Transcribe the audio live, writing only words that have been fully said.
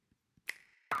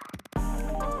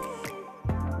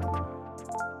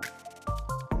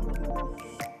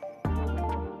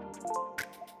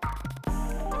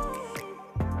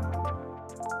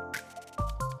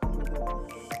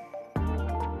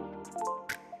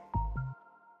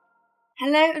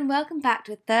Hello and welcome back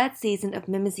to a third season of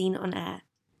Mimosine on Air.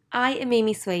 I am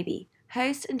Mimi Swaby,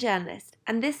 host and journalist,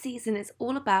 and this season is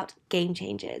all about game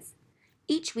changers.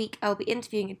 Each week I'll be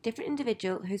interviewing a different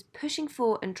individual who's pushing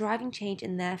for and driving change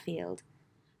in their field.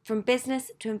 From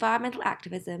business to environmental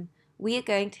activism, we are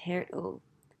going to hear it all.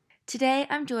 Today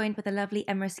I'm joined by the lovely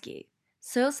Emma Askew,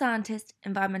 soil scientist,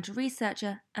 environmental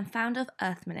researcher, and founder of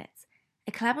Earth Minutes,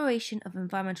 a collaboration of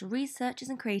environmental researchers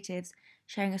and creatives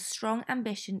sharing a strong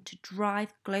ambition to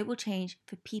drive global change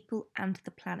for people and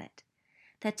the planet.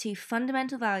 Their two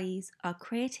fundamental values are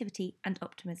creativity and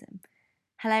optimism.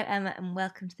 Hello, Emma, and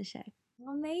welcome to the show.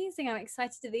 Amazing. I'm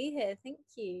excited to be here. Thank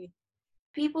you.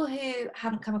 People who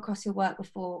haven't come across your work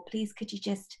before, please could you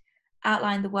just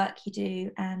outline the work you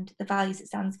do and the values it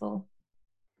stands for?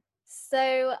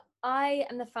 So, I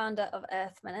am the founder of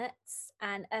Earth Minutes,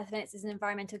 and Earth Minutes is an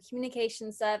environmental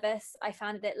communication service. I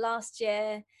founded it last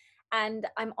year, and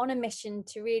I'm on a mission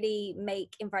to really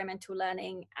make environmental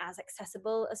learning as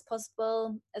accessible as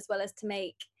possible, as well as to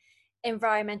make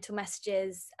environmental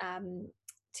messages,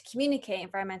 to communicate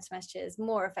environmental messages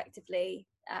more effectively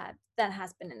than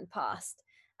has been in the past.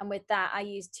 And with that, I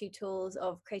use two tools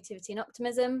of creativity and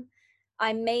optimism.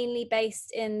 I'm mainly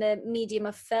based in the medium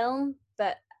of film,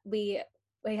 but we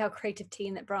have a creative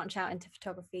team that branch out into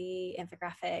photography,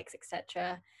 infographics,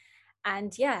 etc.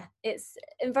 And yeah, it's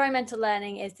environmental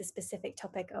learning is the specific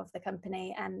topic of the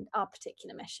company and our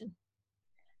particular mission.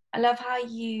 I love how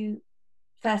you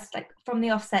first, like from the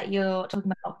offset, you're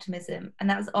talking about optimism, and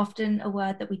that's often a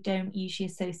word that we don't usually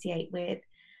associate with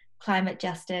climate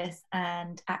justice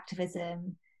and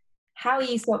activism. How are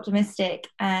you so optimistic,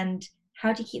 and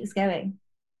how do you keep this going?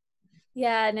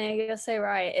 Yeah, no, you're so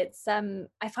right. It's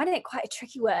I find it quite a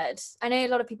tricky word. I know a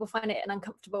lot of people find it an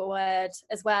uncomfortable word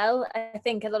as well. I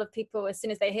think a lot of people, as soon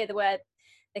as they hear the word,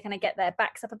 they kind of get their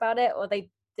backs up about it, or they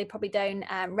probably don't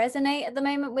resonate at the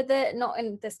moment with it. Not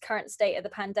in this current state of the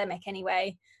pandemic,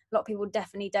 anyway. A lot of people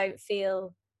definitely don't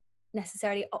feel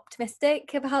necessarily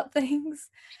optimistic about things,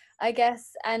 I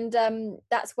guess. And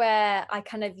that's where I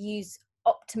kind of use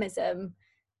optimism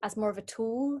as more of a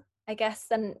tool, I guess,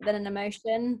 than an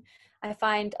emotion. I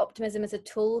find optimism as a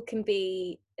tool can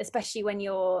be, especially when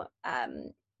you're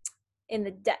in the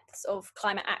depths of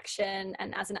climate action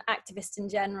and as an activist in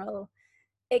general,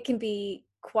 it can be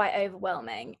quite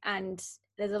overwhelming. And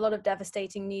there's a lot of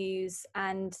devastating news,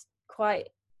 and quite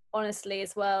honestly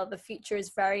as well, the future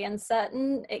is very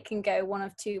uncertain. It can go one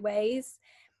of two ways.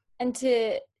 And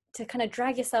to kind of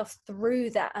drag yourself through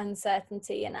that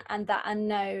uncertainty and that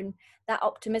unknown, that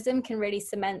optimism can really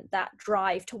cement that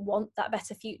drive to want that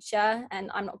better future. And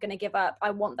I'm not going to give up.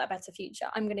 I want that better future.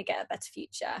 I'm going to get a better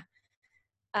future,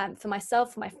 for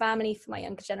myself, for my family, for my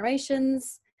younger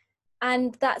generations.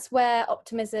 And that's where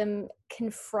optimism can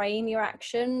frame your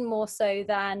action more so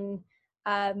than,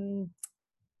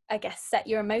 I guess, set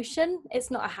your emotion. It's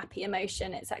not a happy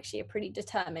emotion. It's actually a pretty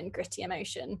determined, gritty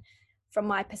emotion from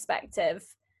my perspective.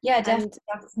 Yeah, And definitely.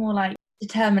 That's more like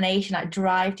determination, like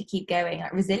drive to keep going,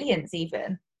 like resilience,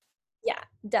 even. yeah,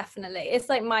 definitely. It's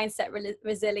like mindset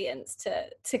resilience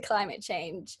to climate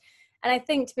change. And I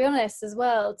think, to be honest, as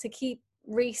well, to keep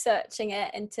researching it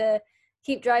and to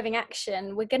keep driving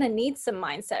action, we're going to need some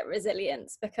mindset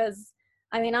resilience because,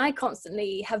 I mean, I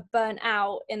constantly have burnt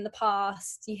out in the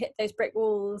past. You hit those brick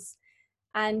walls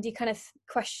and you kind of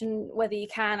question whether you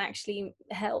can actually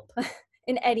help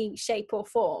in any shape or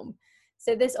form.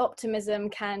 So this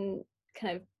optimism can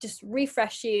kind of just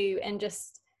refresh you and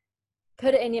just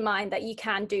put it in your mind that you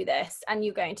can do this and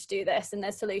you're going to do this and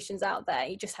there's solutions out there.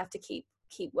 You just have to keep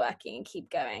working and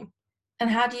keep going. And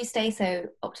how do you stay so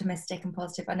optimistic and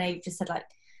positive? I know you've just said like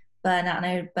burnout.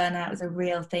 I know burnout is a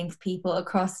real thing for people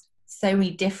across so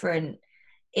many different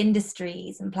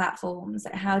industries and platforms.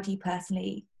 How do you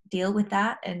personally deal with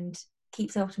that and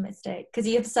keep so optimistic? Because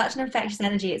you have such an infectious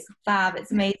energy. It's fab.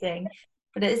 It's amazing.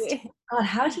 But it's, God,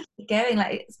 how do you keep going?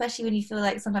 Like, especially when you feel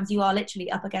like sometimes you are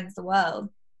literally up against the world.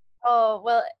 Oh,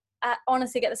 well, I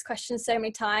honestly get this question so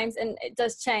many times and it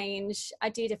does change. I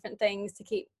do different things to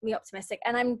keep me optimistic.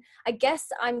 And I guess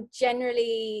I'm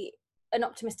generally an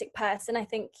optimistic person. I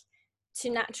think to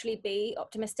naturally be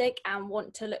optimistic and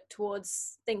want to look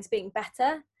towards things being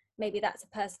better, maybe that's a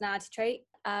personality trait.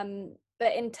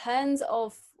 But in terms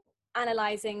of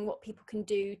analyzing what people can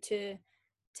do to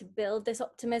build this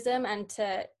optimism and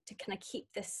to kind of keep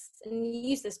this and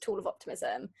use this tool of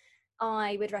optimism,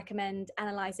 I would recommend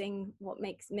analyzing what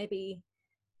makes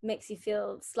you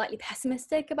feel slightly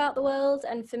pessimistic about the world.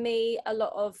 And for me, a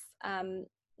lot of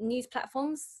news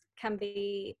platforms can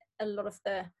be a lot of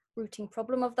the rooting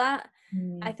problem of that. I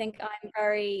Mm. think I'm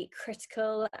very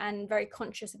critical and very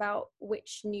conscious about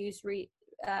which news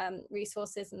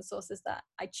resources and sources that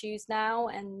I choose now,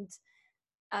 and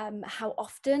how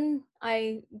often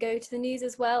I go to the news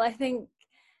as well. I think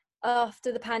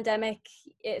after the pandemic,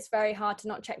 it's very hard to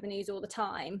not check the news all the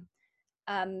time.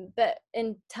 But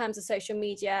in terms of social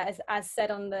media, as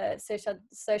said on the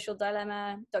social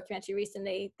dilemma documentary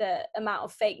recently, the amount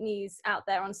of fake news out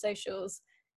there on socials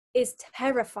is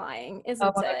terrifying, isn't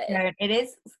it? God, it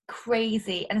is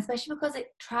crazy, and especially because it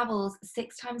travels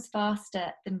 6 times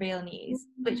faster than real news,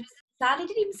 which sadly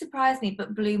didn't even surprise me,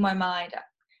 but blew my mind.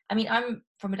 I mean, I'm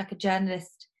from like a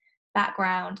journalist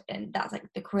background, and that's like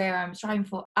the career I'm striving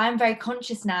for. I'm very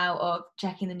conscious now of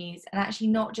checking the news, and actually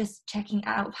not just checking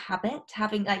out of habit,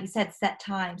 having, like you said, set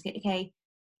times. Okay,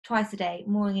 twice a day,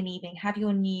 morning and evening, have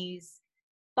your news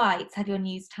bites, have your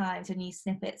news times, your news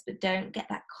snippets, but don't get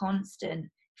that constant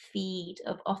feed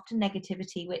of often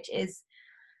negativity, which is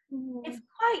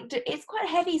it's quite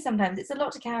heavy sometimes. It's a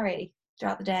lot to carry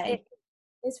throughout the day.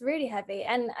 It's really heavy,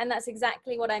 and that's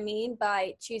exactly what I mean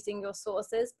by choosing your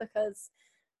sources, because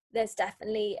there's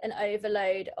definitely an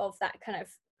overload of that kind of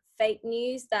fake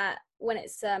news, that when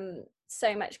it's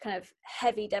so much kind of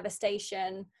heavy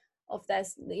devastation of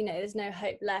there's no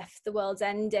hope left, the world's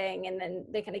ending, and then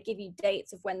they kind of give you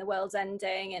dates of when the world's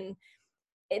ending, and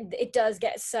it does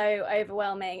get so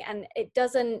overwhelming, and it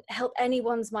doesn't help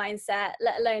anyone's mindset,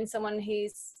 let alone someone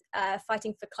who's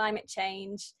fighting for climate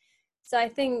change. So I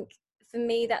think for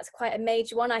me that's quite a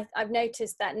major one. I've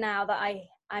noticed that now that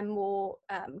I'm more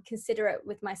considerate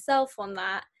with myself on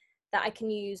that I can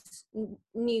use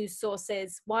news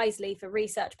sources wisely for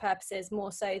research purposes,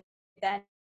 more so than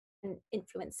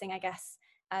influencing, I guess,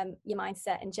 your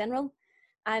mindset in general.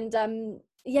 And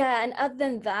and other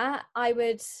than that, I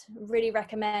would really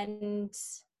recommend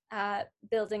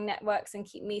building networks and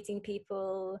keep meeting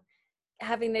people,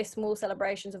 having those small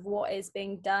celebrations of what is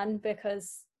being done,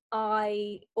 because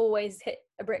I always hit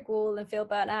a brick wall and feel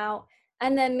burnt out,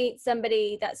 and then meet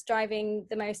somebody that's driving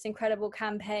the most incredible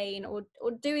campaign, or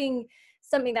doing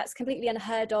something that's completely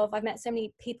unheard of. I've met so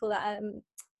many people that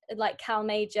like Cal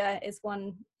Major is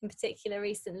one in particular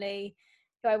recently,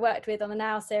 who I worked with on the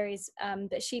Now series,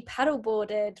 that she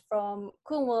paddleboarded from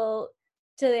Cornwall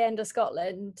to the end of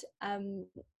Scotland,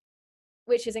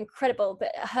 which is incredible.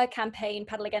 But her campaign,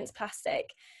 Paddle Against Plastic,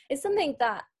 is something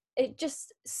that it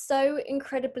just so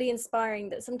incredibly inspiring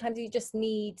that sometimes you just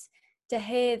need to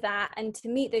hear that and to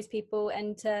meet those people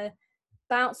and to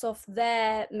bounce off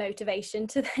their motivation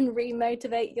to then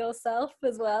re-motivate yourself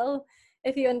as well,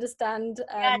 if you understand.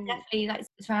 Yeah, definitely, like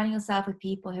surrounding yourself with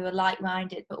people who are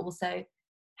like-minded but also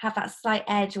have that slight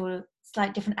edge or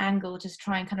slight different angle, just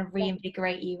try and kind of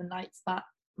reinvigorate you and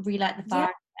relight the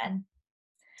fire again.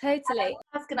 Totally.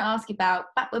 I was going to ask you about,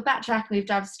 we're backtracking, we've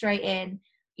dived straight in,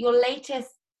 your latest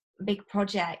big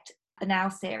project, the Now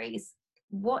series.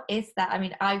 What is that? I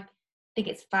mean, I think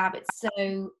it's fab. It's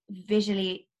so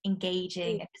visually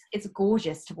engaging. It's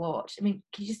gorgeous to watch. I mean,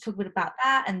 can you just talk a bit about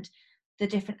that and the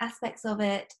different aspects of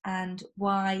it and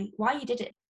why you did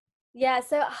it? Yeah,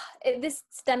 so this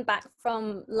stemmed back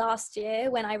from last year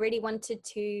when I really wanted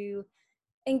to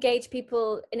engage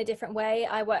people in a different way.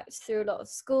 I worked through a lot of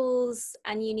schools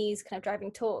and unis, kind of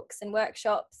driving talks and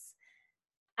workshops,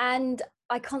 and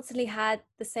I constantly had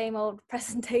the same old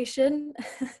presentation.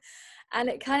 And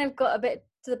it kind of got a bit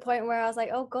to the point where I was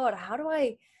like, oh God, how do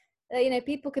I,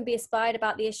 people can be inspired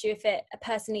about the issue if it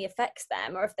personally affects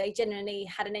them, or if they genuinely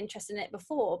had an interest in it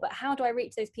before, but how do I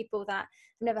reach those people that have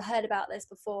never heard about this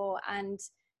before, and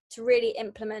to really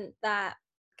implement that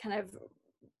kind of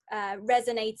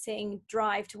resonating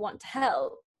drive to want to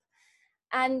help.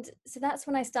 And so that's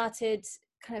when I started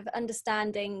kind of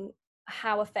understanding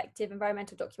how effective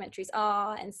environmental documentaries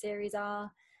are and series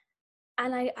are.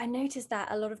 And I noticed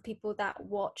that a lot of people that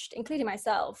watched, including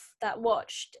myself, that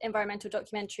watched environmental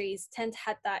documentaries tend to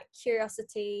have that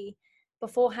curiosity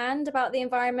beforehand about the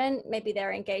environment. Maybe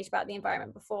they're engaged about the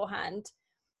environment beforehand.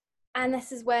 And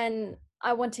this is when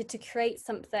I wanted to create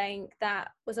something that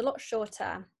was a lot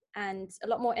shorter and a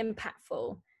lot more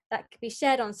impactful, that could be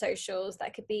shared on socials,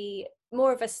 that could be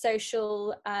more of a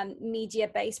social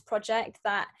media-based project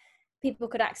that people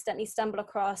could accidentally stumble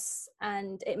across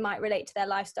and it might relate to their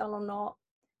lifestyle or not.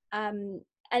 And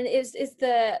it's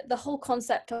the whole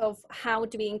concept of how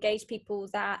do we engage people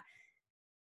that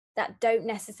don't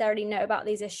necessarily know about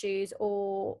these issues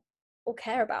or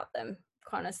care about them,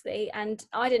 honestly. And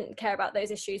I didn't care about those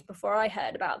issues before I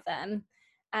heard about them.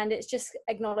 And it's just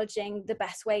acknowledging the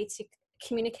best way to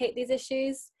communicate these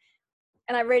issues.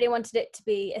 And I really wanted it to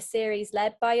be a series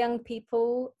led by young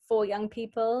people for young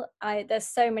people. There's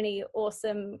so many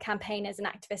awesome campaigners and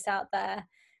activists out there.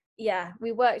 Yeah,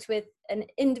 we worked with an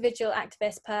individual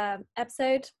activist per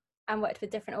episode, and worked with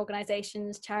different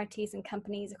organizations, charities and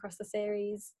companies across the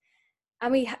series.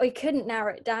 And we couldn't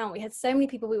narrow it down. We had so many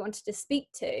people we wanted to speak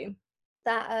to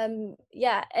that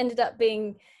ended up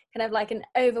being kind of like an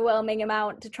overwhelming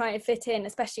amount to try and fit in,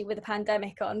 especially with the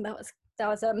pandemic on. That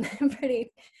was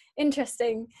pretty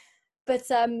interesting. But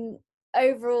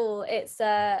overall, it's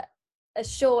a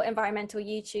short environmental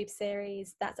YouTube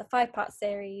series that's a 5-part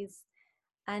series,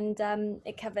 and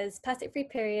it covers plastic-free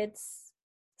periods,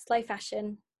 slow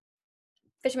fashion,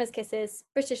 Fisherman's Kisses,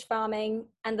 British farming,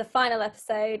 and the final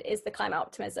episode is the climate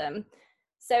optimism.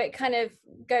 So it kind of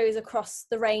goes across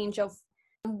the range of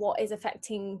what is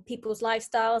affecting people's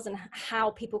lifestyles and how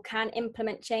people can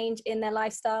implement change in their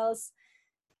lifestyles.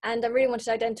 And I really wanted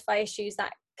to identify issues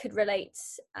that could relate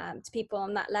to people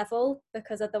on that level,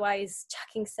 because otherwise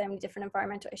chucking so many different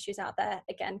environmental issues out there,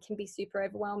 again, can be super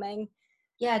overwhelming.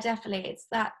 Yeah, definitely. It's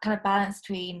that kind of balance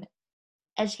between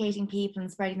educating people and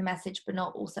spreading the message, but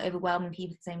not also overwhelming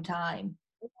people at the same time.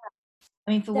 Yeah,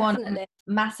 I mean, for definitely. One, I'm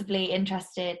massively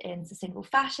interested in sustainable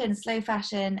fashion, slow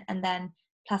fashion, and then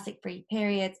plastic-free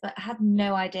periods, but I had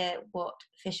no idea what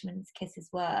Fisherman's Kisses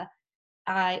were.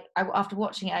 I after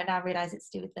watching it, I now realise it's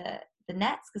to do with the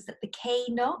nets, because the K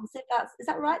knots, is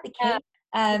that right? The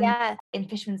K in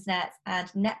fishermen's nets,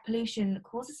 and net pollution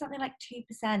causes something like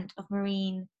 2% of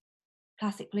marine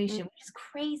plastic pollution, which is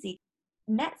crazy.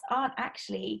 Nets aren't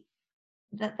actually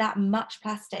that much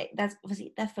plastic. There's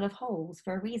obviously, they're full of holes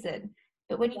for a reason,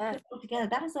 but when you put it all together,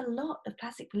 that is a lot of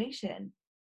plastic pollution.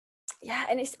 Yeah,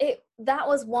 and that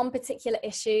was one particular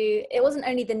issue. It wasn't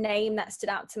only the name that stood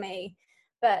out to me,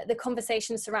 but the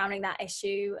conversation surrounding that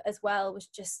issue as well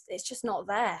it's just not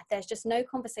there. There's just no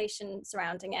conversation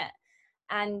surrounding it.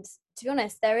 And to be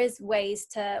honest, there is ways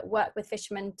to work with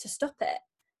fishermen to stop it.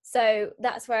 So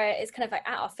that's where it's kind of like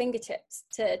at our fingertips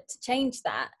to change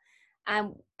that.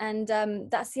 And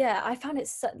that's, I found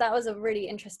that was a really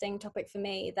interesting topic for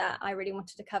me that I really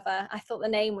wanted to cover. I thought the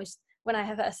name was, when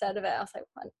I first heard of it, I was like,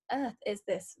 what on earth is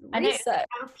this research? I know,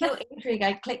 out of pure intrigue,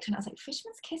 I clicked and I was like,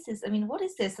 Fisherman's Kisses? I mean, what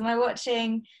is this? Am I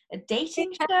watching a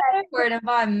dating show or an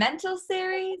environmental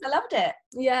series? I loved it.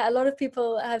 Yeah, a lot of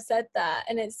people have said that.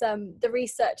 And it's the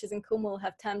researchers in Cornwall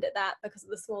have termed it that because of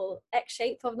the small X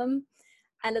shape of them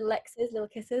and little X's, little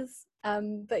kisses.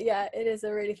 But yeah, it is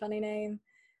a really funny name.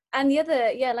 And the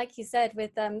other, like you said,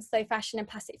 with slow fashion and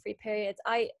plastic-free periods,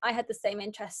 I had the same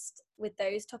interest with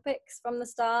those topics from the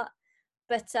start.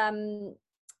 But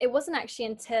it wasn't actually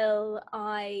until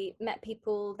I met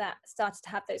people that started to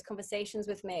have those conversations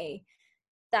with me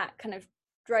that kind of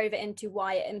drove it into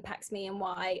why it impacts me and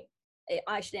why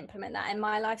I should implement that in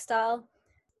my lifestyle.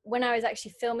 When I was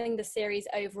actually filming the series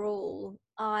overall,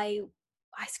 I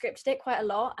scripted it quite a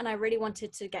lot, and I really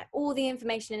wanted to get all the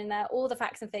information in there, all the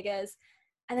facts and figures.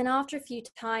 And then after a few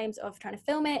times of trying to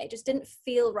film it, it just didn't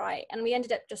feel right. And we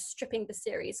ended up just stripping the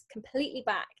series completely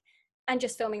back and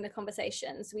just filming the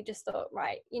conversations. We just thought,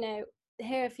 right, here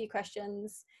are a few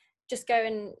questions, just go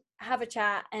and have a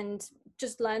chat and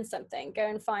just learn something, go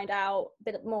and find out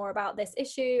a bit more about this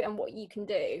issue and what you can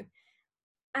do.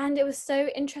 And it was so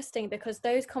interesting because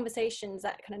those conversations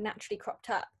that kind of naturally cropped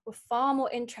up were far more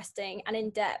interesting and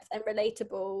in-depth and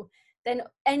relatable than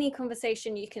any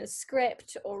conversation you can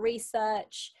script or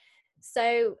research.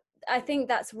 So I think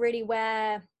that's really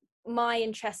where my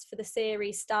interest for the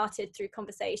series started, through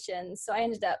conversations. So I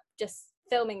ended up just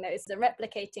filming those and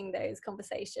replicating those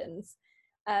conversations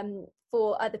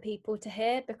for other people to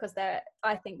hear, because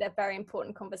I think they're very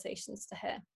important conversations to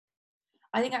hear.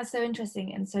 I think that's so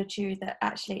interesting and so true, that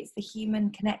actually it's the human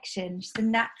connection, just the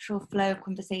natural flow of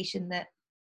conversation that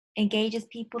engages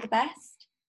people the best,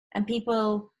 and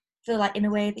people feel like in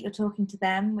a way that you're talking to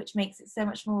them, which makes it so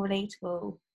much more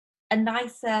relatable, a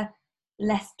nicer,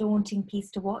 less daunting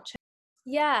piece to watch.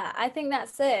 Yeah, I think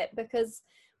that's it, because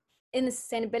in the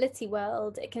sustainability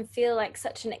world, it can feel like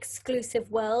such an exclusive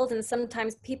world, and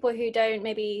sometimes people who don't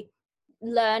maybe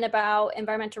learn about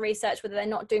environmental research, whether they're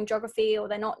not doing geography or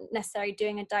they're not necessarily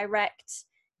doing a direct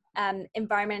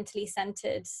environmentally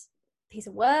centered piece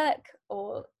of work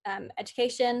or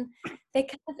education,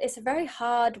 it's a very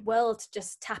hard world to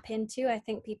just tap into. I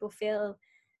think people feel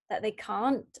that they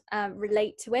can't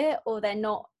relate to it, or they're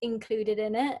not included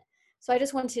in it. So I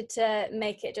just wanted to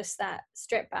make it just that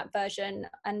stripped back version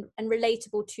and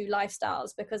relatable to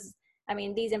lifestyles, because I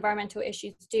mean, these environmental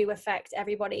issues do affect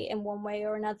everybody in one way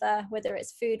or another, whether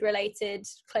it's food related,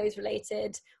 clothes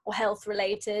related, or health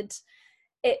related.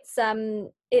 It's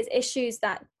issues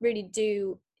that really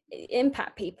do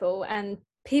impact people, and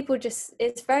people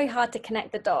it's very hard to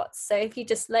connect the dots. So if you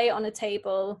just lay it on a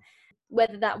table,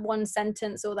 whether that one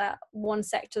sentence or that one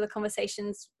sector of the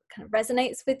conversations kind of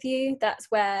resonates with you, that's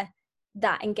where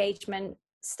that engagement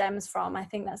stems from. I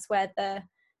think that's where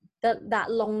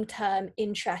that long-term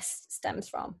interest stems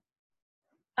from.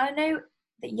 I know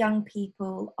that young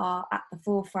people are at the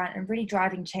forefront and really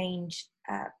driving change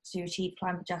to achieve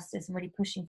climate justice and really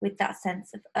pushing with that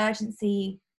sense of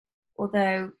urgency,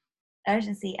 although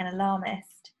urgency and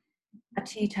alarmist are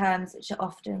two terms which are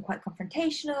often quite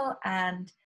confrontational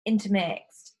and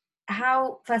intermixed.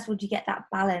 How, first of all, do you get that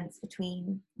balance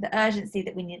between the urgency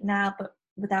that we need now but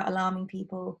without alarming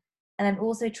people, and then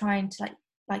also trying to,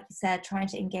 like you said, trying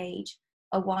to engage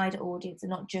a wider audience and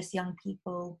not just young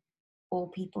people or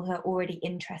people who are already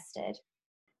interested?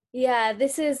 Yeah,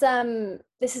 this is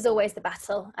always the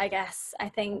battle, I guess. I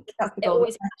think That's the it goal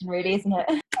always question, really, isn't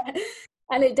it?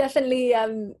 and it definitely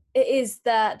it is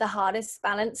the hardest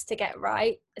balance to get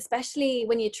right, especially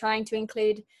when you're trying to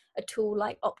include a tool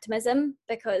like optimism,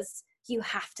 because you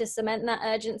have to cement that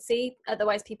urgency,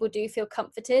 otherwise people do feel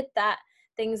comforted that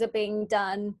things are being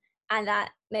done and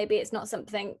that maybe it's not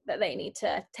something that they need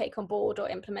to take on board or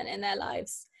implement in their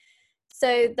lives.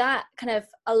 So that kind of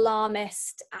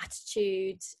alarmist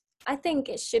attitude, I think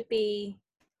it should be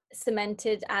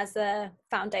cemented as a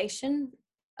foundation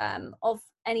of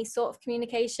any sort of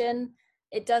communication.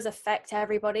 It does affect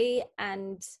everybody,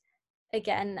 and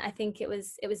again, I think it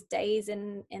was Days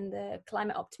in the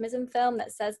climate optimism film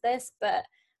that says this, but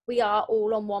we are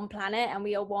all on one planet and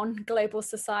we are one global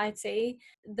society.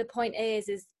 The point is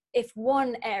if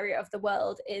one area of the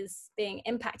world is being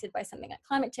impacted by something like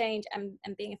climate change and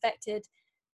being affected,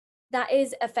 that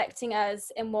is affecting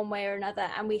us in one way or another,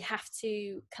 and we have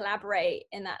to collaborate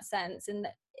in that sense. And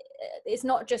it's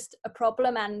not just a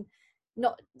problem, and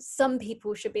not some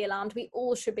people should be alarmed, we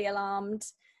all should be alarmed.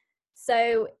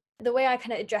 So the way I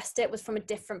kind of addressed it was from a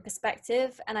different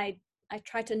perspective, and I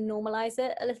tried to normalize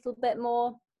it a little bit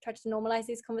more, tried to normalize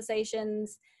these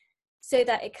conversations so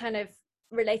that it kind of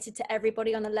related to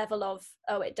everybody on the level of,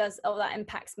 oh, that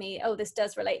impacts me, oh, this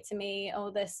does relate to me, oh,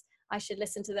 this, I should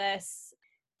listen to this.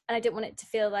 And I didn't want it to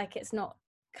feel like it's not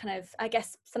kind of, I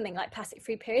guess something like plastic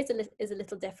free periods is a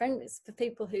little different. It's for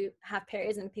people who have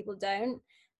periods and people don't.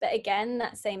 But again,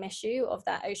 that same issue of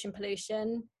that ocean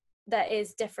pollution, there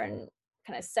is different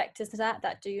kind of sectors to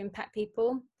that do impact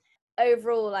people.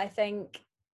 Overall, I think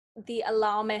the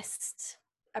alarmist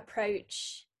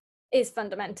approach is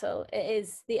fundamental. It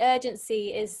is, the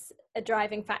urgency is a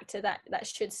driving factor that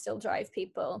should still drive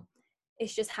people.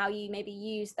 It's just how you maybe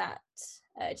use that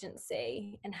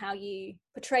urgency and how you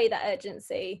portray that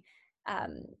urgency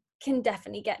can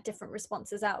definitely get different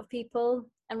responses out of people.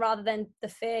 And rather than the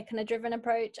fear kind of driven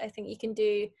approach, I think you can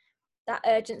do that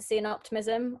urgency and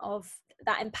optimism of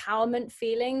that empowerment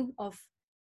feeling of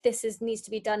needs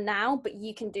to be done now, but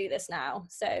you can do this now,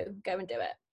 so go and do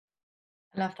it.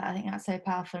 I love that. I think that's so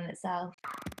powerful in itself.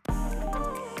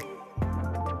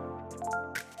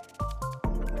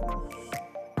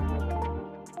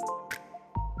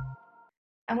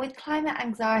 And with climate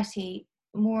anxiety,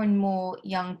 more and more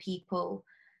young people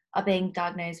are being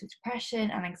diagnosed with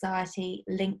depression and anxiety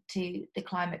linked to the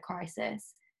climate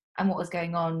crisis and what was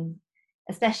going on,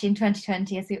 especially in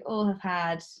 2020, as we all have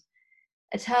had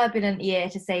a turbulent year,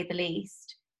 to say the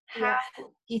least. How do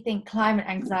you think climate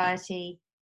anxiety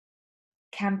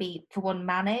can be, for one,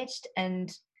 managed?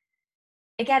 And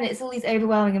again, it's all these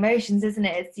overwhelming emotions, isn't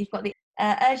it? You've got the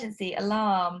urgency,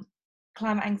 alarm,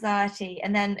 climate anxiety,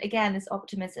 and then again this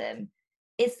optimism.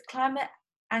 Is climate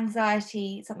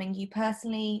anxiety something you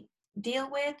personally deal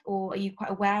with, or are you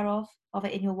quite aware of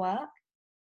it in your work?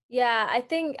 Yeah, I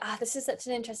think this is such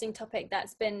an interesting topic.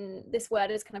 This word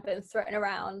has kind of been thrown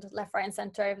around left, right and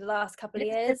centre over the last couple of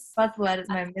years. It's a buzzword at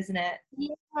the moment, isn't it?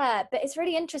 Yeah, but it's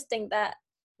really interesting that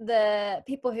the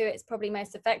people who it's probably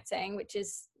most affecting, which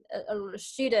is a lot of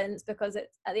students, because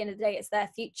it's, at the end of the day, it's their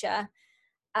future,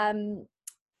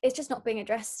 it's just not being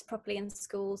addressed properly in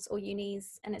schools or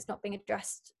unis, and it's not being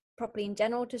addressed properly in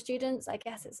general to students. I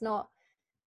guess it's not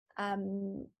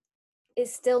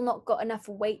it's still not got enough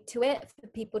weight to it for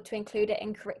people to include it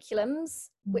in curriculums,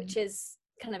 which is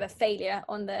kind of a failure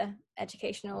on the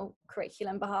educational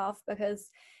curriculum behalf, because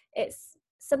it's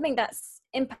something that's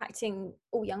impacting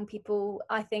all young people.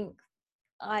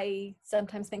 I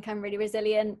sometimes think I'm really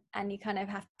resilient, and you kind of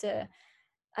have to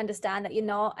understand that you're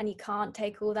not, and you can't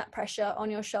take all that pressure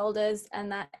on your shoulders, and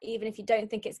that even if you don't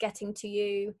think it's getting to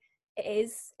you, it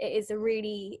is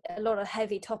a lot of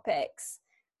heavy topics.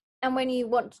 And when you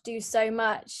want to do so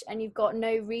much and you've got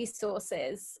no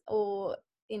resources, or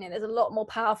there's a lot more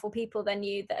powerful people than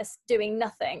you that are doing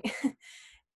nothing,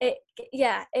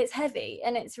 it's heavy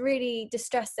and it's really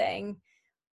distressing.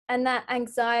 And that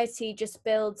anxiety just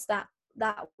builds that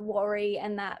worry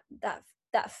and that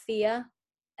fear,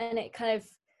 and it kind of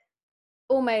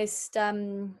almost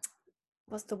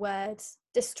what's the word,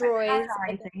 destroys.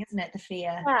 Paralyzing, isn't it, the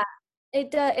fear? Yeah,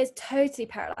 it's totally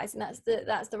paralyzing. That's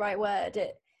the right word.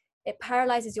 It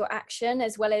paralyzes your action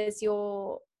as well as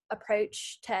your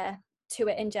approach to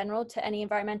it in general, to any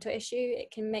environmental issue.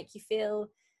 It can make you feel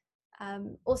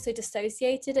also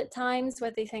dissociated at times,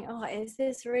 whether you think, oh, is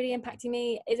this really impacting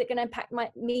me? Is it going to impact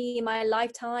me in my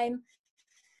lifetime?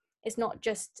 It's not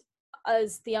just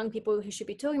us, the young people, who should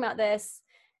be talking about this.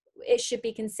 It should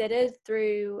be considered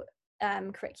through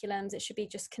curriculums. It should be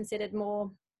just considered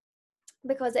more,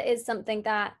 because it is something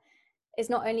that is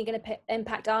not only going to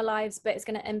impact our lives, but it's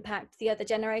going to impact the other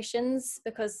generations,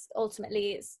 because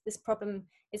ultimately this problem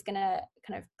is going to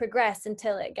kind of progress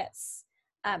until it gets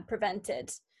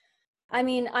prevented. I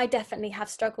mean, I definitely have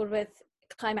struggled with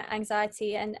climate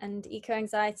anxiety and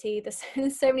eco-anxiety.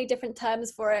 There's so many different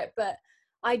terms for it, but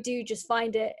I do just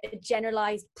find it a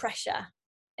generalized pressure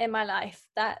in my life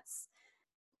that's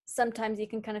sometimes you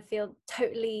can kind of feel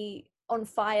totally on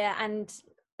fire and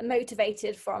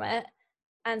motivated from it,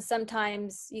 and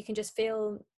sometimes you can just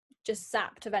feel just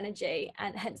zapped of energy,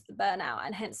 and hence the burnout,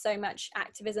 and hence so much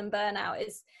activism burnout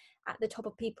is at the top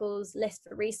of people's list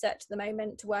for research at the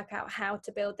moment, to work out how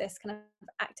to build this kind of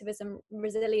activism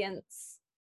resilience.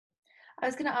 I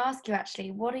was going to ask you,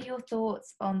 actually, what are your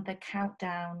thoughts on the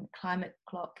countdown climate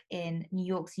clock in New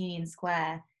York's Union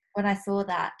Square? When I saw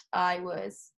that, I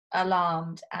was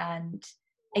alarmed, and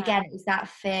again, it was that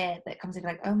fear that comes in,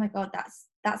 like, oh my god,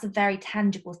 that's a very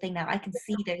tangible thing now. I can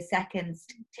see those seconds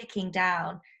ticking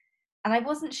down, and I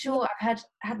wasn't sure. I've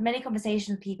had many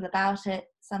conversations with people about it.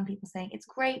 Some people saying it's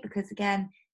great because, again,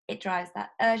 it drives that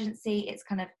urgency. It's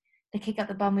kind of the kick up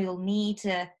the bum we all need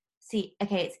to see,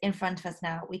 okay, it's in front of us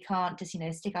now. We can't just,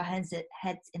 stick our heads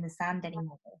in the sand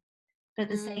anymore. But at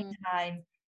the same time,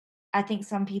 I think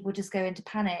some people just go into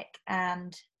panic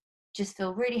and just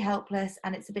feel really helpless,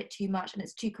 and it's a bit too much, and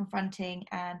it's too confronting,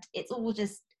 and it's all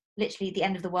just literally the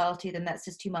end of the world to them. That's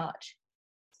just too much.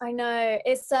 I know,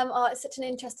 it's it's such an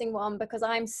interesting one, because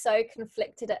I'm so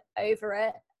conflicted over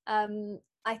it.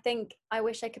 I think I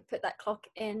wish I could put that clock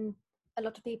in a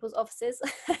lot of people's offices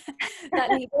that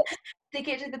need it. Stick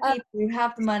it to the people who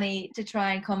have the money to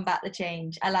try and combat the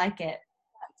change. I like it.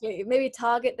 Maybe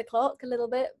target the clock a little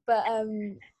bit, but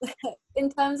in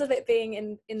terms of it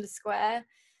being in the square,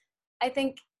 I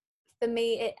think for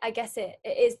me, I guess it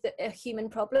is a human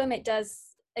problem. It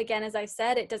does, again, as I've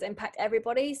said, it does impact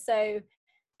everybody. So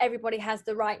everybody has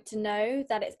the right to know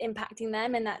that it's impacting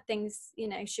them, and that things,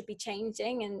 should be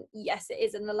changing. And yes, it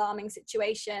is an alarming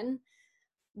situation,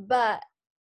 but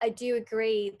I do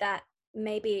agree that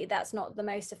maybe that's not the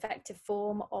most effective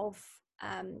form of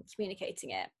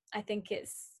communicating it. I think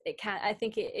I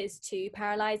think it is too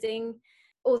paralyzing.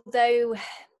 Although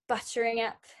buttering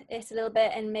up it a little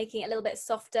bit and making it a little bit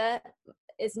softer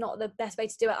is not the best way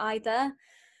to do it either.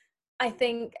 I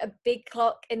think a big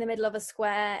clock in the middle of a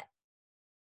square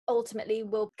ultimately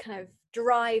will kind of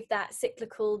drive that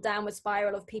cyclical downward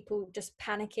spiral of people just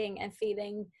panicking and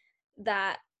feeling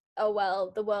that, oh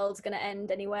well, the world's going to end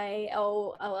anyway,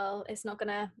 oh well,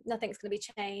 nothing's going to be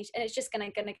changed, and it's just going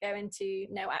to go into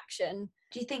no action.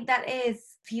 Do you think that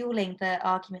is fueling the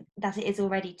argument that it is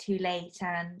already too late,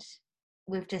 and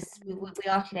we are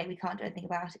too late, we can't do anything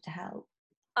about it to help?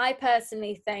 I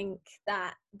personally think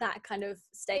that kind of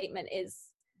statement is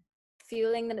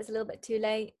fueling that it's a little bit too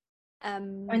late. I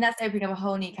mean, that's opening up a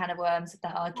whole new can of worms with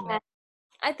that argument.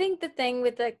 I think the thing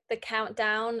with the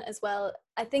countdown as well,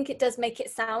 I think it does make it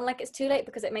sound like it's too late,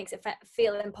 because it makes it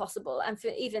feel impossible. And for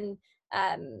even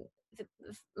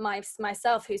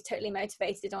myself, who's totally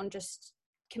motivated on just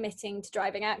committing to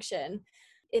driving action,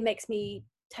 it makes me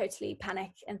totally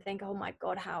panic and think, oh my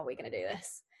god, how are we going to do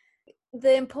this?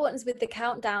 The importance with the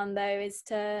countdown, though, is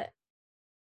to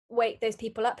wake those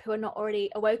people up who are not already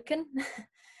awoken.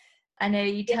 I know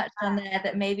you touched on there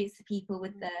that maybe it's the people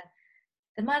with the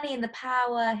money and the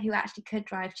power who actually could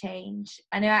drive change.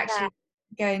 I know, actually,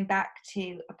 going back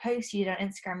to a post you did on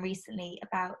Instagram recently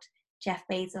about Jeff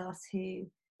Bezos, who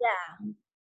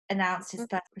announced his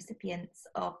first recipients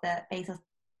of the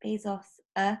Bezos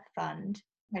Earth Fund.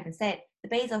 I can't even say it.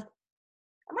 The Bezos.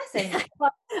 Am I saying it?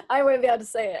 I won't be able to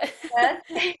say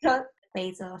it.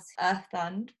 Bezos Earth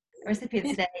Fund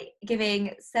recipients today,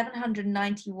 giving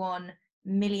 $791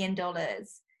 million.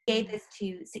 Gave this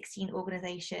to 16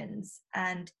 organizations,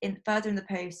 and further in the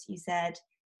post you said,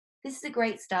 this is a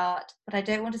great start, but I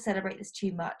don't want to celebrate this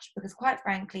too much, because quite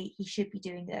frankly, he should be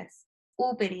doing this.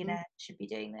 All billionaires should be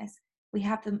doing this. We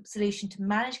have the solution to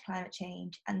manage climate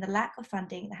change, and the lack of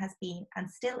funding that has been and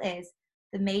still is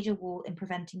the major wall in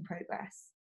preventing progress.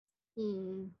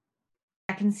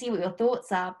 I can see what your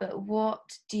thoughts are, but what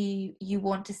do you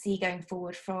want to see going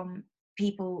forward from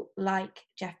people like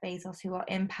Jeff Bezos who are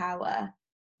in power?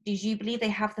 Do you believe they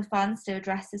have the funds to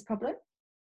address this problem?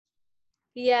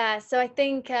 Yeah, so I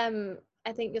think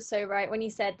you're so right when you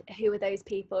said who are those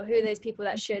people? Who are those people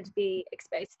that should be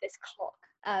exposed to this clock?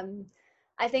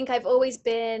 I think I've always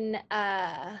been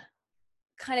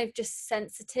kind of just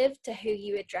sensitive to who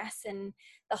you address and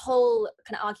the whole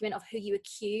kind of argument of who you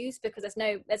accuse, because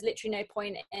there's literally no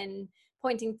point in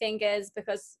pointing fingers,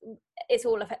 because it's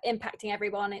all impacting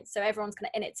everyone. So everyone's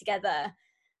kind of in it together.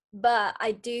 But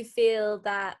I do feel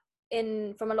that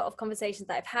from a lot of conversations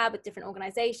that I've had with different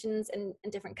organizations and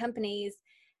different companies,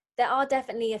 there are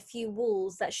definitely a few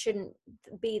walls that shouldn't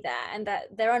be there, and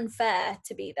that they're unfair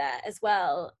to be there as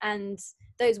well. And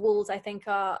those walls, I think,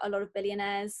 are a lot of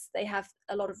billionaires. They have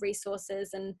a lot of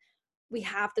resources, and we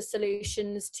have the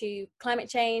solutions to climate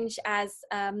change, as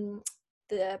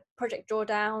the Project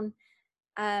Drawdown,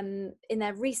 in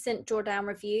their recent Drawdown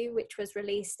review, which was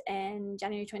released in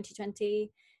January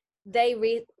 2020, they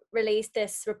released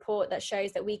this report that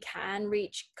shows that we can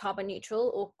reach carbon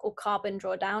neutral, or carbon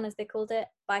drawdown as they called it,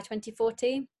 by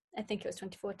 2040. I think it was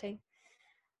 2040.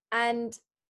 And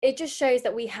it just shows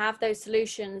that we have those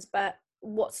solutions, but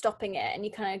what's stopping it? And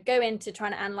you kind of go into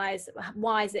trying to analyze,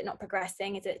 why is it not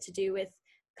progressing? Is it to do with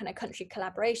kind of country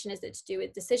collaboration? Is it to do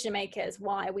with decision makers?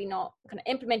 Why are we not kind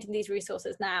of implementing these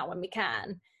resources now when we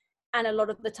can? And a lot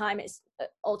of the time it's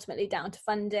ultimately down to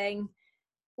funding,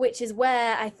 which is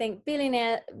where I think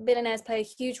billionaires play a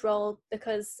huge role,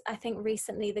 because I think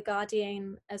recently The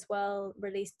Guardian as well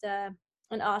released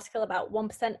an article about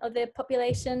 1% of the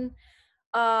population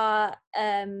are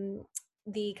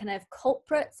the kind of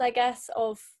culprits, I guess,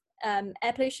 of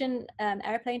air pollution,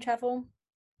 airplane travel.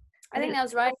 I think that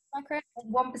was right. Am I correct?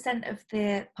 1% of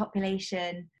the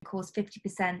population cause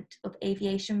 50% of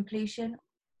aviation pollution,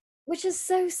 which is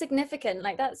so significant.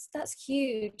 Like that's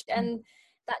huge, and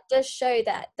that does show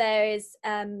that there is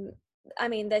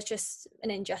there's just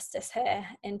an injustice here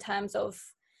in terms of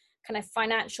kind of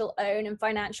financial own and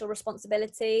financial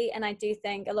responsibility. And I do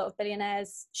think a lot of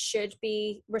billionaires should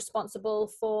be responsible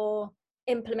for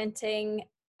implementing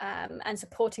and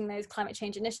supporting those climate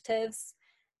change initiatives,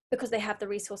 because they have the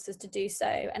resources to do so.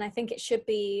 And I think it should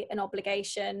be an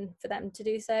obligation for them to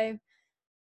do so.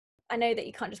 I know that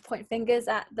you can't just point fingers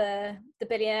at the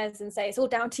billionaires and say it's all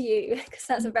down to you, because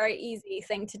that's a very easy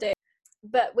thing to do.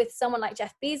 But with someone like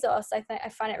Jeff Bezos, I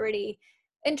find it really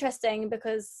interesting,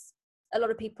 because a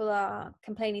lot of people are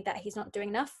complaining that he's not doing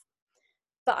enough.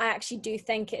 But I actually do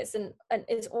think it's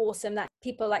awesome that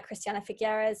people like Christiana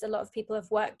Figueres, a lot of people have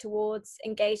worked towards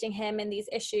engaging him in these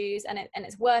issues, and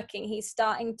it's working. He's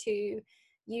starting to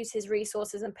use his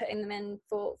resources and putting them in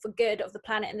for good of the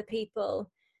planet and the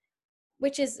people,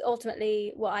 which is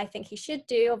ultimately what I think he should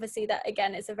do. Obviously, that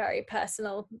again is a very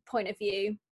personal point of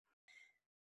view.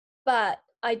 But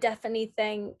I definitely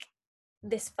think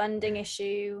this funding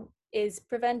issue is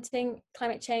preventing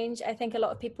climate change. I think a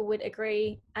lot of people would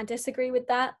agree and disagree with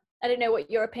that. I don't know what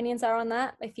your opinions are on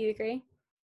that, if you agree.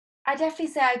 I definitely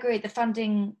say I agree. A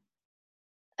funding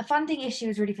issue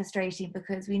is really frustrating,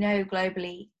 because we know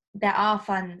globally there are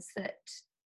funds that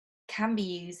can be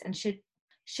used and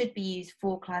should be used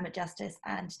for climate justice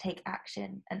and take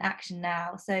action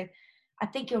now. So I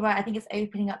think you're right. I think it's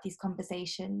opening up these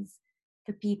conversations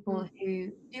for people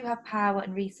who do have power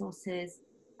and resources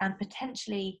and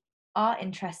potentially are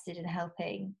interested in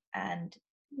helping and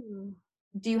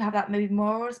do have that maybe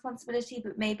moral responsibility,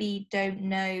 but maybe don't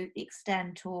know the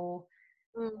extent or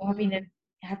have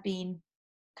been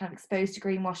kind of exposed to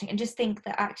greenwashing, and just think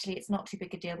that actually it's not too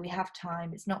big a deal. We have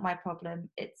time. It's not my problem.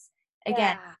 It's,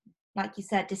 again, like you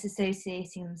said,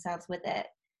 disassociating themselves with it.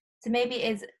 So maybe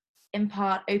it is in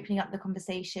part opening up the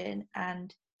conversation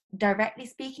and directly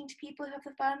speaking to people who have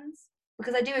the funds,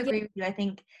 because I do agree with you. I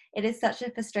think it is such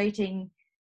a frustrating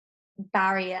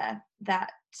barrier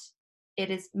that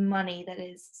it is money that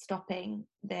is stopping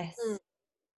this.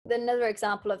 Another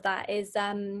example of that is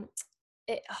I've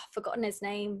forgotten his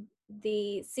name,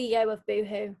 the CEO of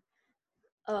Boohoo.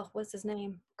 Oh, what's his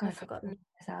name? I've forgotten.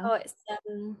 Oh, it's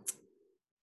on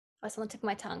the tip of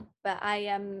my tongue. But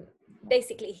I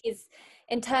basically, he's,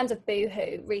 in terms of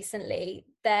Boohoo recently,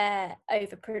 their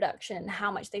overproduction,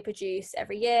 how much they produce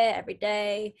every year, every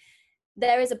day,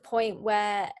 there is a point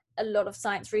where a lot of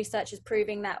science research is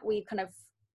proving that we've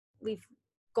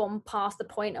gone past the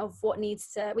point of we need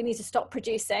to stop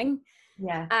producing.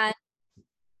 And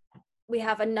we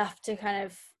have enough to kind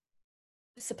of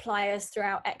supply us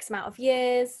throughout X amount of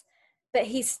years, but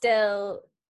he's still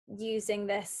using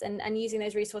this and using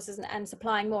those resources and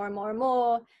supplying more and more and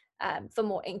more for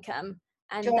more income.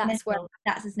 And John that's where, Little,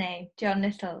 that's his name, John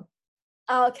Little.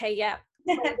 oh, okay, yeah.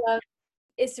 And,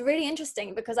 it's really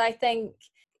interesting because I think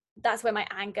that's where my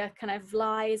anger kind of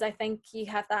lies. I think you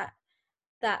have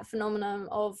that phenomenon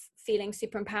of feeling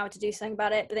super empowered to do something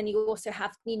about it, but then you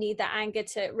need that anger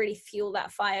to really fuel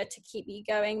that fire to keep you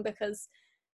going. Because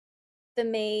for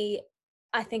me,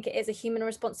 I think it is a human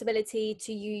responsibility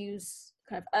to use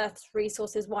kind of Earth's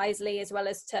resources wisely, as well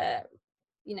as to,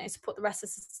 you know, support the rest of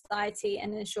society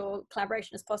and ensure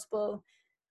collaboration as possible.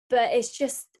 But it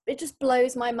just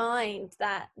blows my mind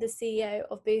that the CEO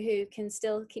of Boohoo can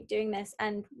still keep doing this.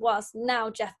 And whilst now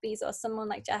someone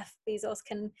like Jeff Bezos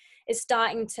is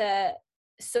starting to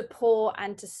support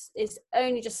and is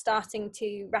only just starting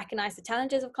to recognize the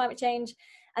challenges of climate change,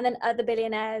 and then other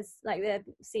billionaires like the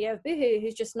CEO of Boohoo,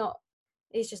 he's just not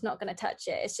going to touch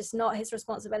it. It's just not his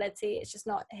responsibility. It's just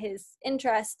not his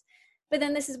interest. But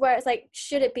then this is where it's like,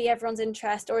 should it be everyone's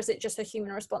interest, or is it just a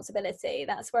human responsibility?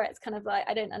 That's where it's kind of like,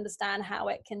 I don't understand how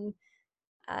it can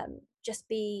just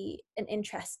be an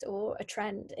interest or a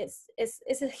trend.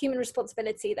 It's a human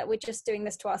responsibility that we're just doing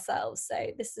this to ourselves.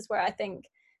 So this is where I think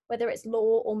whether it's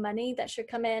law or money that should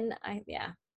come in,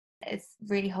 it's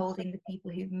really holding the people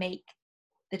who make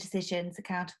the decisions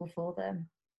accountable for them.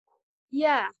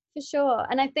 Yeah, for sure.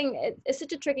 And I think it's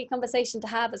such a tricky conversation to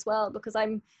have as well, because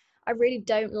I really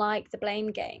don't like the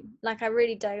blame game. Like, I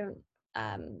really don't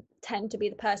tend to be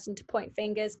the person to point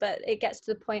fingers, but it gets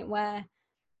to the point where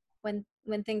when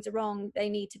things are wrong, they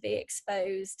need to be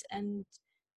exposed and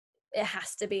it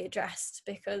has to be addressed,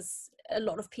 because a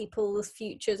lot of people's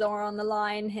futures are on the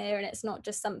line here, and it's not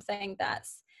just something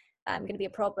that's going to be a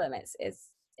problem.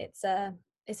 It's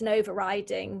an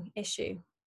overriding issue.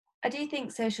 I do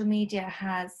think social media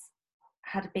has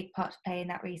had a big part to play in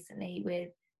that recently, with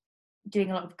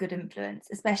doing a lot of good influence,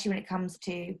 especially when it comes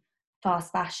to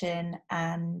fast fashion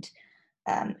and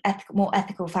more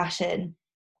ethical fashion.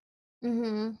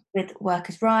 Mm-hmm. With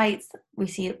workers' rights, we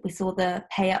saw the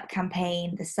Pay Up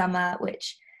campaign this summer,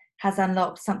 which has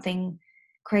unlocked something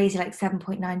crazy like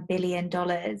 $7.9 billion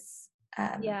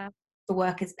for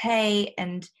workers' pay,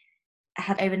 and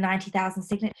had over 90,000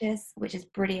 signatures, which is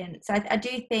brilliant. So I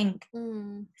do think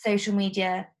social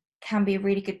media can be a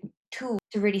really good tool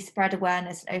to really spread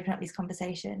awareness and open up these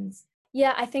conversations.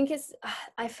 Yeah, I think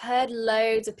I've heard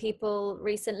loads of people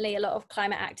recently, a lot of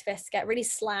climate activists get really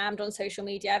slammed on social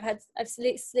media. I've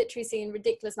literally seen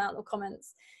ridiculous amount of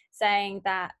comments saying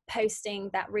that posting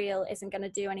that reel isn't going to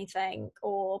do anything,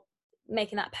 or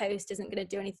making that post isn't going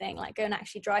to do anything, like go and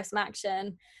actually drive some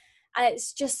action. And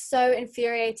it's just so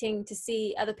infuriating to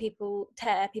see other people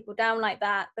tear people down like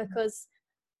that, because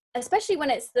especially when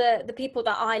it's the people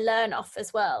that I learn off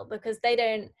as well, because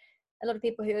a lot of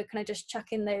people who are kind of just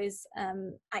chucking those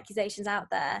accusations out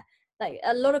there, like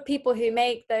a lot of people who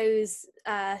make those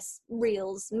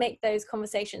reels, make those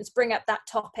conversations, bring up that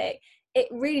topic, it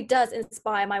really does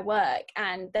inspire my work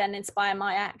and then inspire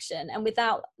my action. And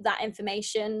without that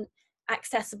information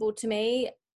accessible to me,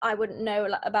 I wouldn't know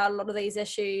about a lot of these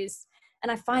issues.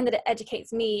 And I find that it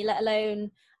educates me, let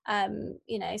alone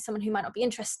someone who might not be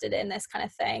interested in this kind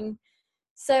of thing.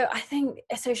 So I think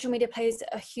social media plays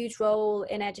a huge role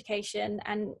in education,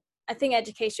 and I think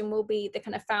education will be the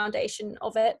kind of foundation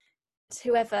of it.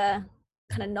 Whoever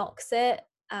kind of knocks it,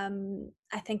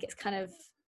 I think it's kind of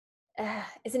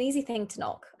it's an easy thing to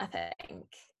knock, I think,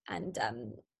 and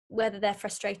whether they're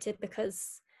frustrated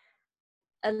because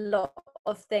a lot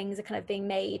of things are kind of being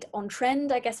made on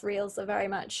trend. I guess reels are very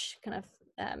much kind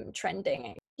of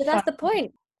trending, but that's the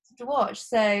point. To watch.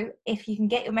 So if you can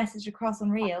get your message across on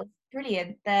reels,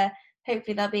 brilliant.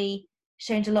 Hopefully they'll be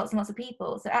shown to lots and lots of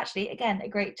people. So actually, again, a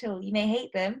great tool. You may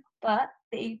hate them, but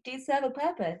they do serve a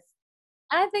purpose.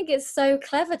 I think it's so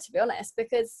clever, to be honest,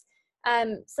 because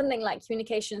something like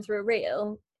communication through a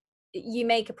reel, you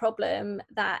make a problem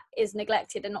that is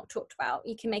neglected and not talked about,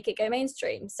 you can make it go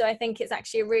mainstream. So I think it's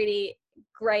actually a really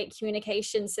great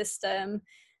communication system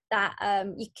that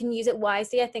you can use it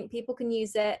wisely. I think people can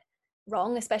use it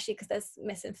wrong, especially because there's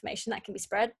misinformation that can be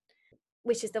spread,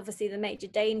 which is obviously the major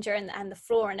danger and the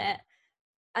flaw in it.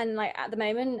 And like at the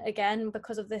moment, again,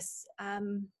 because of this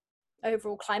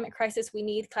overall climate crisis, we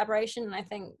need collaboration, and I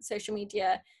think social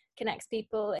media connects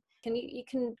people. You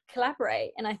can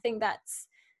collaborate, and I think that's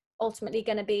ultimately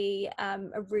going to be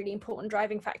a really important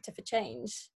driving factor for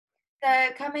change. So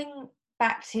coming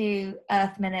back to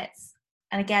Earth Minutes,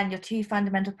 and again, your two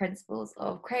fundamental principles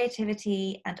of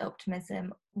creativity and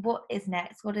optimism, what is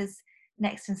next? What is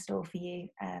next in store for you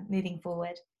moving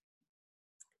forward?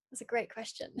 That's a great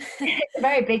question. It's a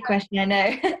very big question, I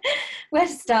know. Where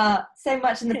to start? So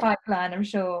much in the pipeline, I'm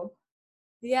sure.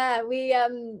 Yeah,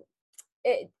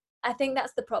 I think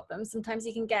that's the problem. Sometimes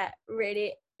you can get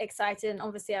really excited, and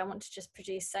obviously I want to just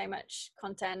produce so much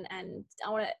content, and I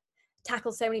want to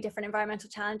tackle so many different environmental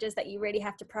challenges that you really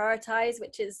have to prioritize,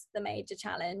 which is the major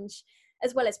challenge,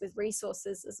 as well as with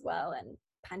resources as well, and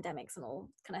pandemics and all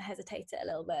kind of hesitate it a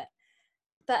little bit.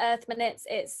 For Earth Minutes,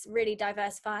 it's really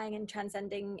diversifying and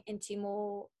transcending into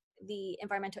more the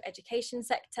environmental education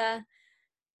sector.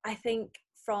 I think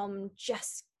from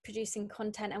just producing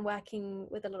content and working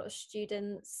with a lot of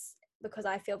students, because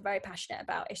I feel very passionate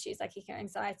about issues like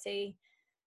eco-anxiety,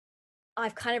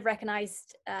 I've kind of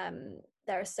recognized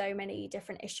there are so many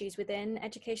different issues within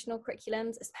educational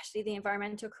curriculums, especially the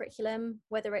environmental curriculum,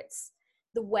 whether it's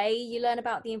the way you learn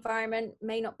about the environment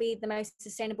may not be the most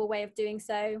sustainable way of doing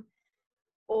so,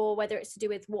 or whether it's to do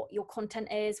with what your content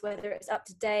is, whether it's up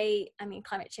to date. I mean,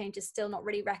 climate change is still not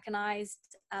really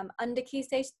recognised under Key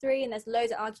Stage 3, and there's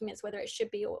loads of arguments whether it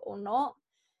should be or not.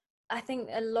 I think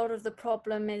a lot of the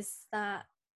problem is that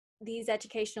these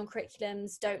educational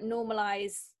curriculums don't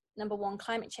normalise, number one,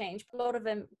 climate change, but a lot of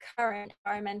them current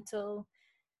environmental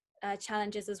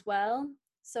challenges as well.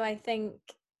 So I think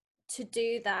to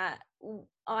do that,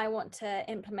 I want to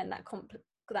implement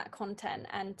that content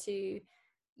and to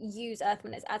use Earth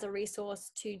Minutes as a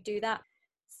resource to do that.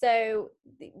 So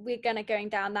we're going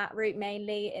down that route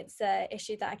mainly. It's an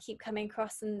issue that I keep coming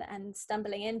across and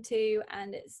stumbling into,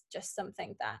 and it's just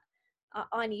something that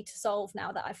I need to solve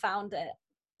now that I found it.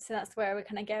 So that's where we're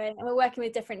kind of going, and we're working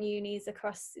with different unis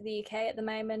across the UK at the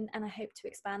moment, and I hope to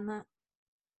expand that.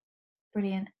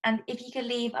 Brilliant. And if you could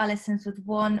leave our listeners with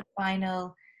one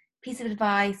final piece of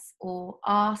advice or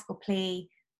ask or plea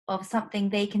of something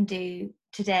they can do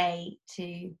today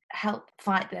to help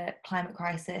fight the climate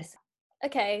crisis.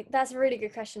 Okay, that's a really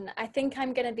good question. I think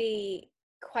I'm going to be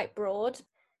quite broad.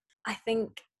 I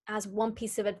think as one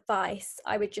piece of advice,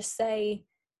 I would just say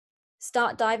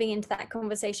start diving into that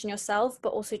conversation yourself, but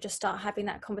also just start having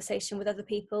that conversation with other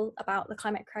people about the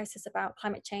climate crisis, about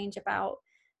climate change, about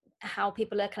how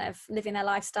people are kind of living their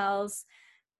lifestyles.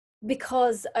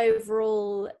 Because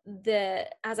overall,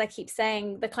 as I keep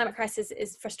saying, the climate crisis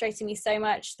is frustrating me so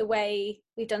much, the way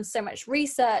we've done so much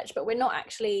research, but we're not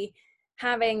actually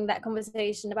having that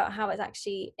conversation about how it's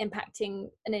actually impacting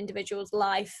an individual's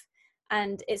life.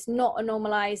 And it's not a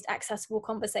normalized, accessible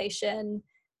conversation.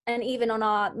 And even on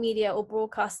our media or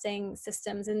broadcasting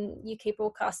systems in UK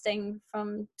broadcasting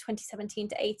from 2017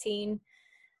 to 18,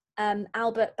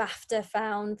 Albert BAFTA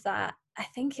found that I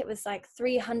think it was like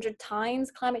 300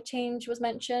 times climate change was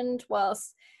mentioned,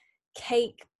 whilst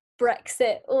cake,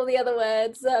 Brexit, all the other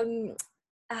words,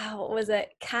 what was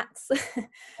it, cats,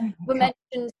 were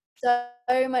mentioned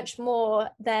so much more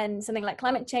than something like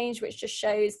climate change, which just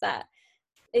shows that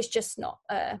it's just not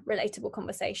a relatable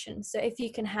conversation. So if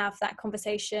you can have that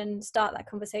conversation, start that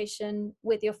conversation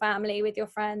with your family, with your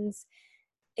friends,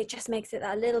 it just makes it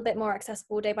a little bit more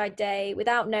accessible day by day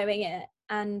without knowing it.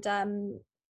 And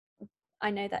I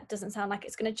know that doesn't sound like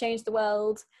it's going to change the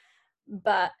world,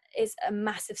 but it's a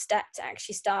massive step to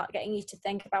actually start getting you to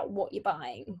think about what you're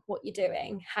buying, what you're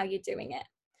doing, how you're doing it.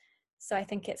 So I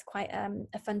think it's quite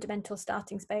a fundamental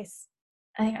starting space.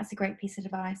 I think that's a great piece of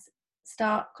advice.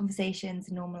 Start conversations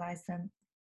and normalise them.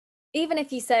 Even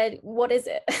if you said, what is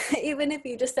it? Even if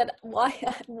you just said, why?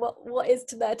 What is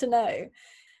there to know?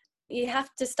 You have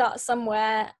to start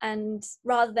somewhere, and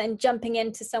rather than jumping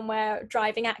into somewhere,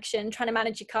 driving action, trying to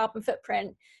manage your carbon footprint,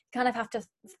 you kind of have to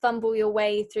fumble your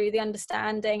way through the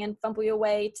understanding and fumble your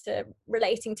way to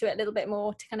relating to it a little bit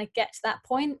more to kind of get to that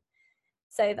point.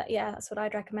 So that's what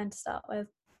I'd recommend to start with.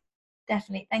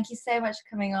 Definitely. Thank you so much for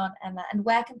coming on, Emma. And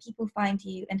where can people find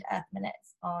you and Earth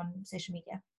Minutes on social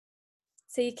media?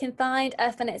 So you can find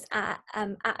Earth Minutes at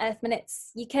Earth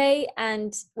Minutes UK,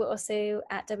 and we're also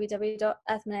at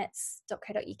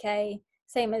www.earthminutes.co.uk,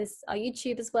 same as our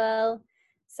YouTube as well.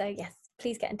 So yes,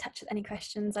 please get in touch with any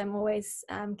questions. I'm always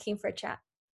keen for a chat.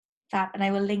 Fab, and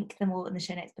I will link them all in the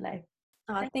show notes below.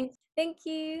 Oh, thank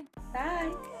you.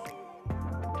 Bye.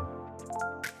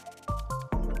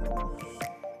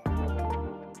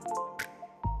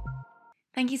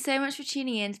 Thank you so much for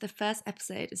tuning in to the first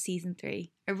episode of Season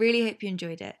 3. I really hope you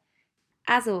enjoyed it.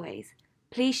 As always,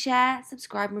 please share,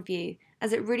 subscribe and review,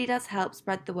 as it really does help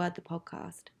spread the word of the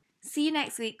podcast. See you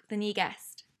next week with a new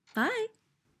guest. Bye!